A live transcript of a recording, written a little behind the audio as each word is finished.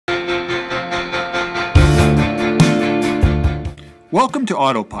Welcome to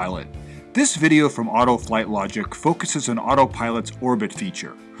Autopilot. This video from Autoflight Logic focuses on Autopilot's Orbit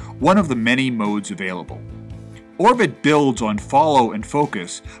feature, one of the many modes available. Orbit builds on follow and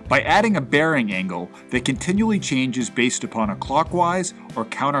focus by adding a bearing angle that continually changes based upon a clockwise or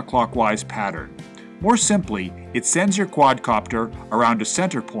counterclockwise pattern. More simply, it sends your quadcopter around a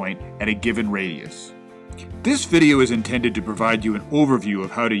center point at a given radius. This video is intended to provide you an overview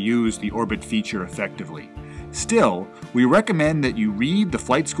of how to use the Orbit feature effectively. Still, we recommend that you read the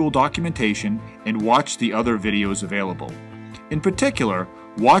flight school documentation and watch the other videos available. In particular,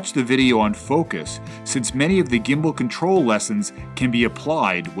 watch the video on focus, since many of the gimbal control lessons can be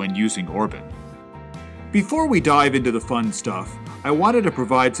applied when using Orbit. Before we dive into the fun stuff, I wanted to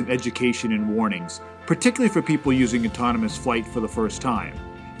provide some education and warnings, particularly for people using autonomous flight for the first time.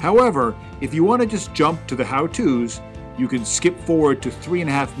 However, if you want to just jump to the how-tos, you can skip forward to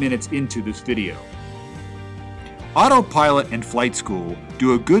 3.5 minutes into this video. Autopilot and Flight School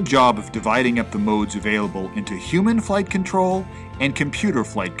do a good job of dividing up the modes available into human flight control and computer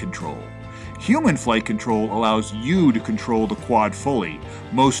flight control. Human flight control allows you to control the quad fully,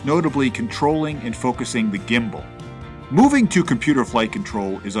 most notably controlling and focusing the gimbal. Moving to computer flight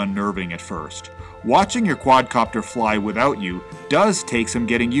control is unnerving at first. Watching your quadcopter fly without you does take some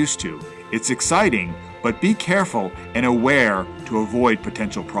getting used to. It's exciting, but be careful and aware to avoid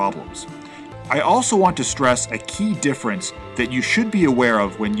potential problems. I also want to stress a key difference that you should be aware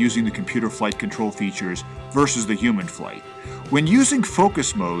of when using the computer flight control features versus the human flight. When using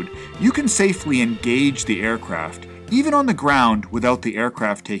focus mode, you can safely engage the aircraft, even on the ground without the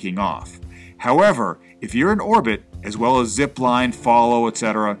aircraft taking off. However, if you're in orbit, as well as zip line, follow,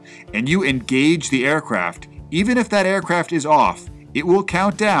 etc., and you engage the aircraft, even if that aircraft is off, it will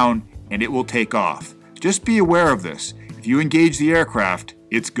count down and it will take off. Just be aware of this. If you engage the aircraft,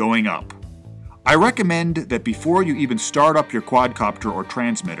 it's going up. I recommend that before you even start up your quadcopter or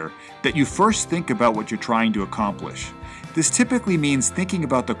transmitter, that you first think about what you're trying to accomplish. This typically means thinking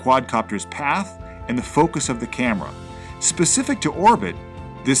about the quadcopter's path and the focus of the camera. Specific to orbit,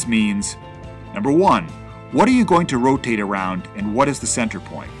 this means, number 1, what are you going to rotate around and what is the center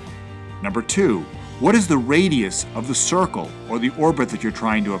point? Number 2, what is the radius of the circle or the orbit that you're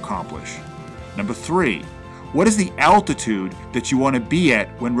trying to accomplish? Number 3, what is the altitude that you want to be at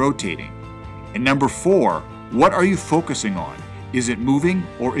when rotating? And number 4, what are you focusing on? Is it moving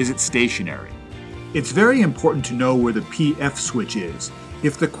or is it stationary? It's very important to know where the PF switch is.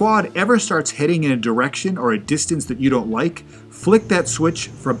 If the quad ever starts heading in a direction or a distance that you don't like, flick that switch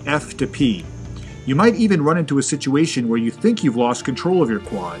from F to P. You might even run into a situation where you think you've lost control of your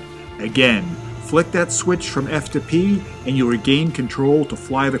quad. Again, flick that switch from F to P and you'll regain control to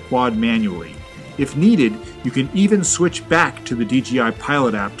fly the quad manually. If needed, you can even switch back to the DJI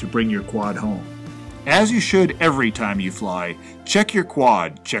Pilot app to bring your quad home. As you should every time you fly, check your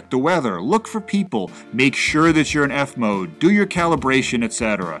quad, check the weather, look for people, make sure that you're in F mode, do your calibration,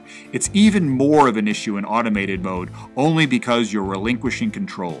 etc. It's even more of an issue in automated mode only because you're relinquishing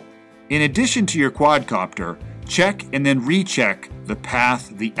control. In addition to your quadcopter, check and then recheck the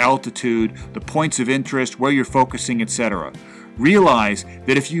path, the altitude, the points of interest, where you're focusing, etc. Realize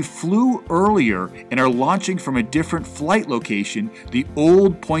that if you flew earlier and are launching from a different flight location, the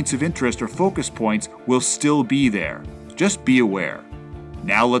old points of interest or focus points will still be there. Just be aware.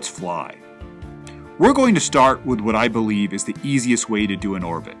 Now let's fly. We're going to start with what I believe is the easiest way to do an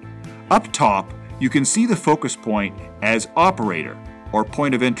orbit. Up top, you can see the focus point as operator or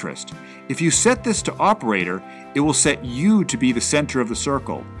point of interest. If you set this to operator, it will set you to be the center of the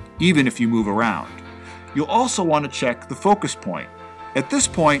circle, even if you move around. You'll also want to check the focus point. At this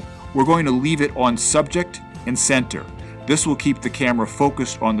point, we're going to leave it on subject and center. This will keep the camera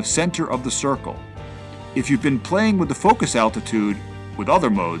focused on the center of the circle. If you've been playing with the focus altitude with other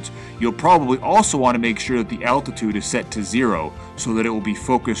modes, you'll probably also want to make sure that the altitude is set to 0 so that it will be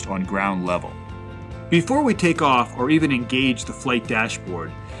focused on ground level. Before we take off or even engage the flight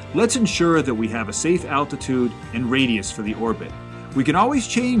dashboard, let's ensure that we have a safe altitude and radius for the orbit. We can always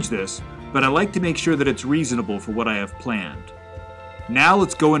change this, but I like to make sure that it's reasonable for what I have planned. Now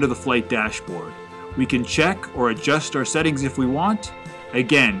let's go into the flight dashboard. We can check or adjust our settings if we want,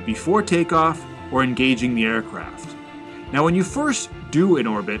 again, before takeoff or engaging the aircraft. Now when you first do an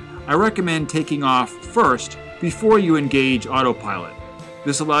orbit, I recommend taking off first before you engage Autopilot.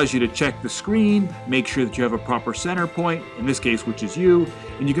 This allows you to check the screen, make sure that you have a proper center point, in this case which is you,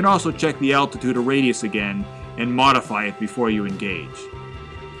 and you can also check the altitude or radius again and modify it before you engage.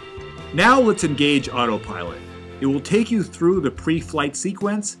 Now let's engage Autopilot. It will take you through the pre-flight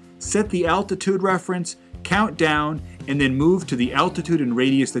sequence, set the altitude reference, count down, and then move to the altitude and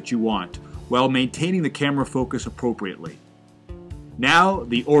radius that you want, while maintaining the camera focus appropriately. Now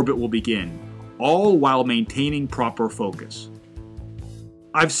the orbit will begin, all while maintaining proper focus.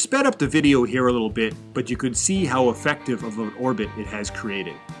 I've sped up the video here a little bit, but you can see how effective of an orbit it has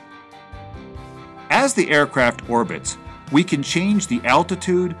created. As the aircraft orbits, we can change the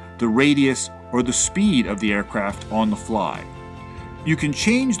altitude, the radius, or the speed of the aircraft on the fly. You can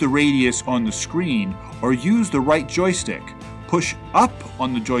change the radius on the screen or use the right joystick. Push up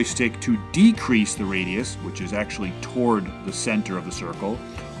on the joystick to decrease the radius, which is actually toward the center of the circle,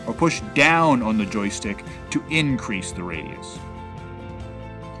 or push down on the joystick to increase the radius.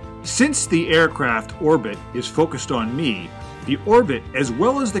 Since the aircraft orbit is focused on me, the orbit as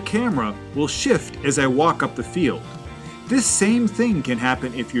well as the camera will shift as I walk up the field. This same thing can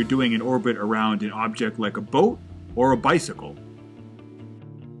happen if you're doing an orbit around an object like a boat or a bicycle.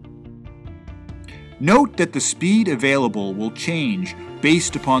 Note that the speed available will change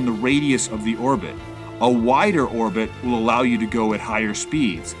based upon the radius of the orbit. A wider orbit will allow you to go at higher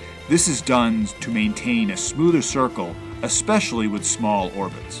speeds. This is done to maintain a smoother circle, especially with small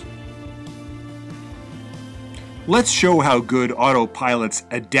orbits. Let's show how good Autopilot's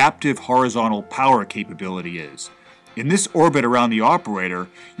adaptive horizontal power capability is. In this orbit around the operator,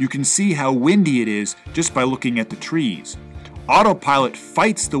 you can see how windy it is just by looking at the trees. Autopilot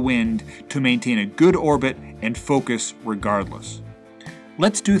fights the wind to maintain a good orbit and focus regardless.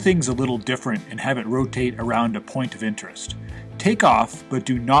 Let's do things a little different and have it rotate around a point of interest. Take off, but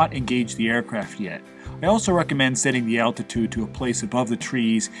do not engage the aircraft yet. I also recommend setting the altitude to a place above the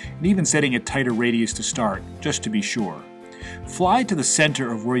trees and even setting a tighter radius to start, just to be sure. Fly to the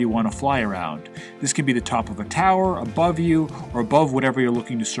center of where you want to fly around. This can be the top of a tower, above you, or above whatever you're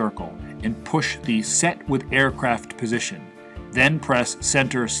looking to circle, and push the Set with Aircraft position. Then press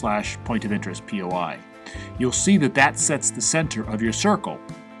Center/Point of Interest POI. You'll see that sets the center of your circle.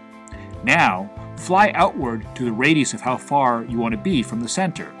 Now, fly outward to the radius of how far you want to be from the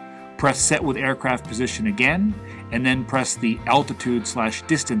center. Press Set with Aircraft position again, and then press the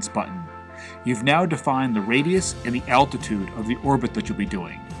Altitude/Distance button. You've now defined the radius and the altitude of the orbit that you'll be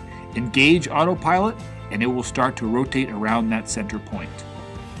doing. Engage Autopilot, and it will start to rotate around that center point.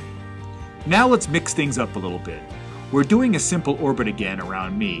 Now let's mix things up a little bit. We're doing a simple orbit again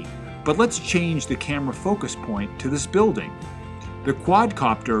around me, but let's change the camera focus point to this building. The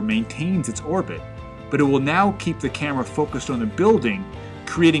quadcopter maintains its orbit, but it will now keep the camera focused on the building,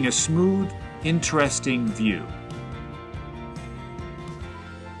 creating a smooth, interesting view.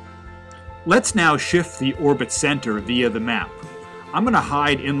 Let's now shift the orbit center via the map. I'm going to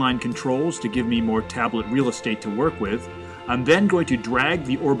hide inline controls to give me more tablet real estate to work with. I'm then going to drag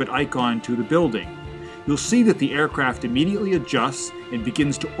the orbit icon to the building. You'll see that the aircraft immediately adjusts and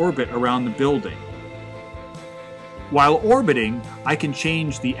begins to orbit around the building. While orbiting, I can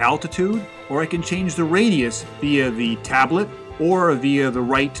change the altitude or I can change the radius via the tablet or via the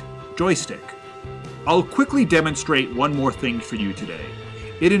right joystick. I'll quickly demonstrate one more thing for you today.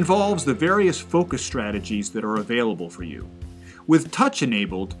 It involves the various focus strategies that are available for you. With touch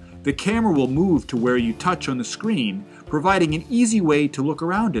enabled, the camera will move to where you touch on the screen, providing an easy way to look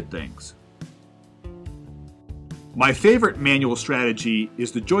around at things. My favorite manual strategy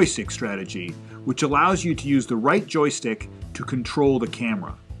is the joystick strategy, which allows you to use the right joystick to control the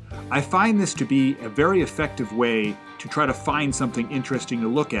camera. I find this to be a very effective way to try to find something interesting to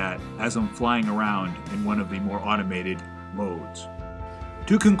look at as I'm flying around in one of the more automated modes.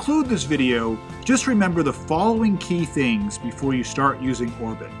 To conclude this video, just remember the following key things before you start using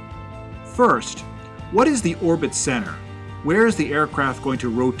orbit. First, what is the orbit center? Where is the aircraft going to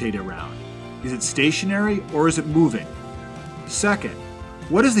rotate around? Is it stationary or is it moving? Second,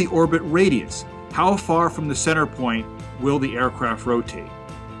 what is the orbit radius? How far from the center point will the aircraft rotate?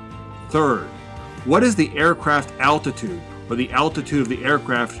 Third, what is the aircraft altitude, or the altitude of the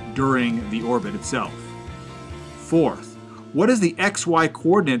aircraft during the orbit itself? Fourth, what is the XY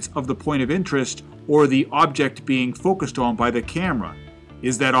coordinates of the point of interest or the object being focused on by the camera?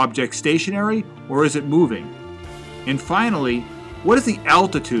 Is that object stationary or is it moving? And finally, what is the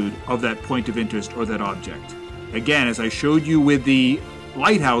altitude of that point of interest or that object? Again, as I showed you with the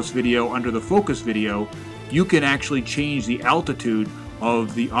lighthouse video under the focus video, you can actually change the altitude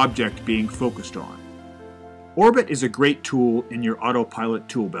of the object being focused on. Orbit is a great tool in your Autopilot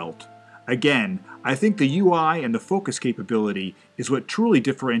tool belt. Again, I think the UI and the focus capability is what truly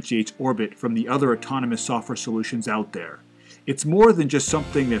differentiates Orbit from the other autonomous software solutions out there. It's more than just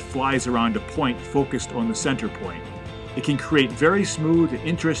something that flies around a point focused on the center point. It can create very smooth and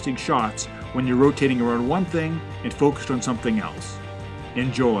interesting shots when you're rotating around one thing and focused on something else.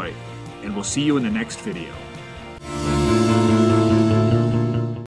 Enjoy, and we'll see you in the next video.